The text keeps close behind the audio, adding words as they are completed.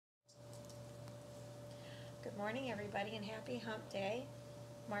morning, everybody, and happy Hump Day,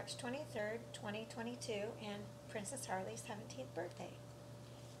 March 23rd, 2022, and Princess Harley's 17th birthday.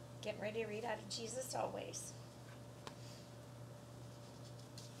 Getting ready to read out of Jesus Always.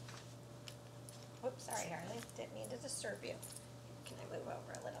 Whoops, sorry, Harley. Didn't mean to disturb you. Can I move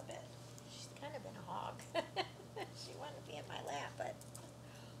over a little bit? She's kind of been a hog. She wanted to be in my lap, but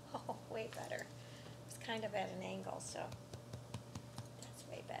oh, way better. It's kind of at an angle, so that's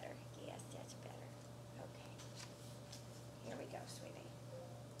way better. Yes, that's better. Okay. Here we go, sweetie.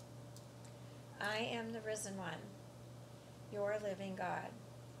 I am the risen one, your living God.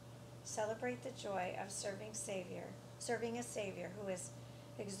 Celebrate the joy of serving a Savior who is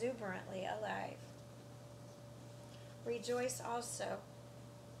exuberantly alive. Rejoice also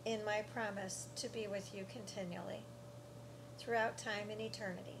in my promise to be with you continually, throughout time and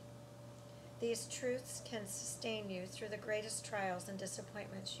eternity. These truths can sustain you through the greatest trials and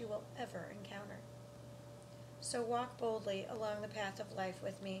disappointments you will ever encounter. So walk boldly along the path of life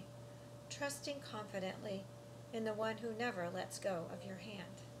with me, trusting confidently in the one who never lets go of your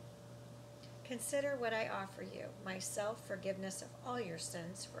hand. Consider what I offer you, myself, forgiveness of all your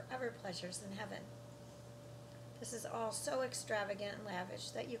sins, forever pleasures in heaven. This is all so extravagant and lavish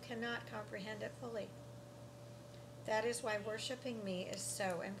that you cannot comprehend it fully. That is why worshiping me is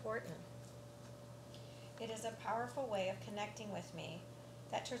so important. It is a powerful way of connecting with me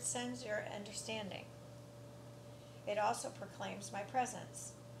that transcends your understanding. It also proclaims my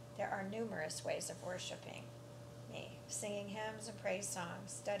presence. There are numerous ways of worshiping me: singing hymns and praise songs,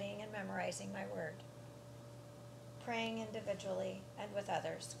 studying and memorizing my word, praying individually and with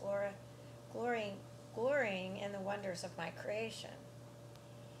others, glorying in the wonders of my creation.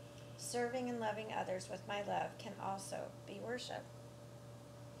 Serving and loving others with my love can also be worship.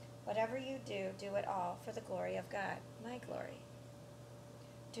 Whatever you do, do it all for the glory of God, my glory.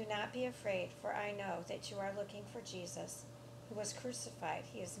 Do not be afraid, for I know that you are looking for Jesus, who was crucified.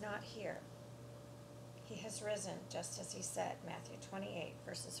 He is not here. He has risen, just as he said, Matthew 28,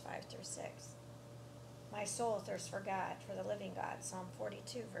 verses 5 through 6. My soul thirsts for God, for the living God, Psalm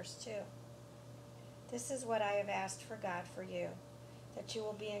 42, verse 2. This is what I have asked for God for you, that you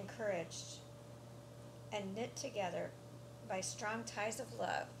will be encouraged and knit together by strong ties of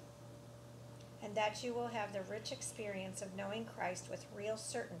love, and that you will have the rich experience of knowing Christ with real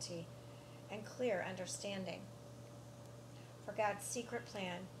certainty and clear understanding. For God's secret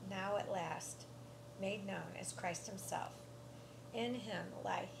plan, now at last made known, is Christ himself. In him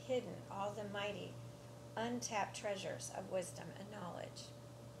lie hidden all the mighty, untapped treasures of wisdom and knowledge.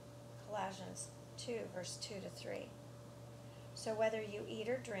 Colossians 2, verse 2 to 3. So whether you eat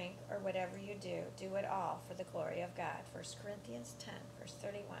or drink, or whatever you do, do it all for the glory of God. 1 Corinthians 10, verse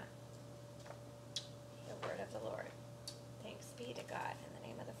 31. The word of the Lord. Thanks be to God. In the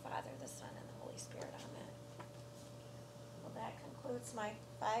name of the Father, the Son, and the Holy Spirit. Amen. Well, that concludes my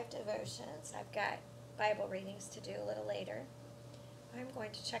 5 devotions. I've got Bible readings to do a little later. I'm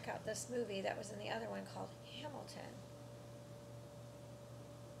going to check out this movie that was in the other one called Hamilton.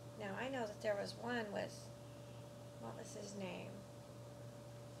 Now, I know that there was one with, what was his name?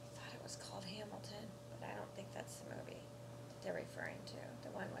 I thought it was called Hamilton, but I don't think that's the movie that they're referring to.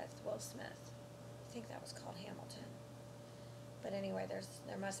 The one with Will Smith. I think that was called Hamilton. But anyway,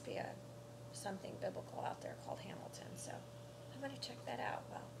 there must be something biblical out there called Hamilton, so I'm going to check that out.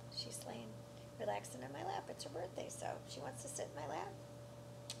 Well, she's laying, relaxing in my lap. It's her birthday, so she wants to sit in my lap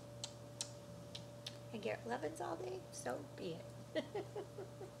and get lovin's all day, so be it.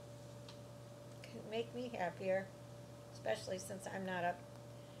 Can make me happier, especially since I'm not up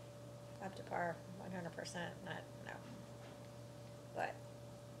to par 100%, no. But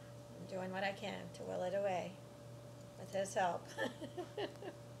I'm doing what I can to will it away with his help.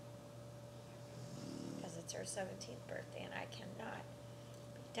 Because it's her 17th birthday and I cannot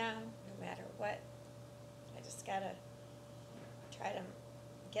be down no matter what. I just gotta try to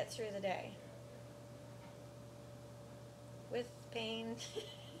get through the day with pain.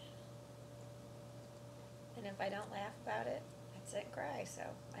 And if I don't laugh about it, I'd sit and cry, so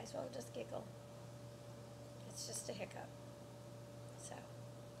might as well just giggle. It's just a hiccup. So,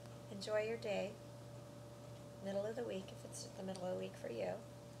 enjoy your day. Middle of the week, if it's the middle of the week for you.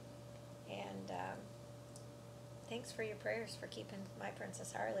 And thanks for your prayers for keeping my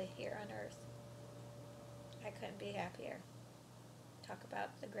Princess Harley here on earth. I couldn't be happier. Talk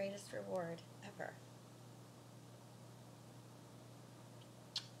about the greatest reward ever.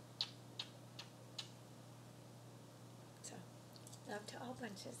 So, love to all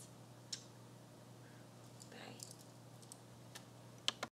bunches.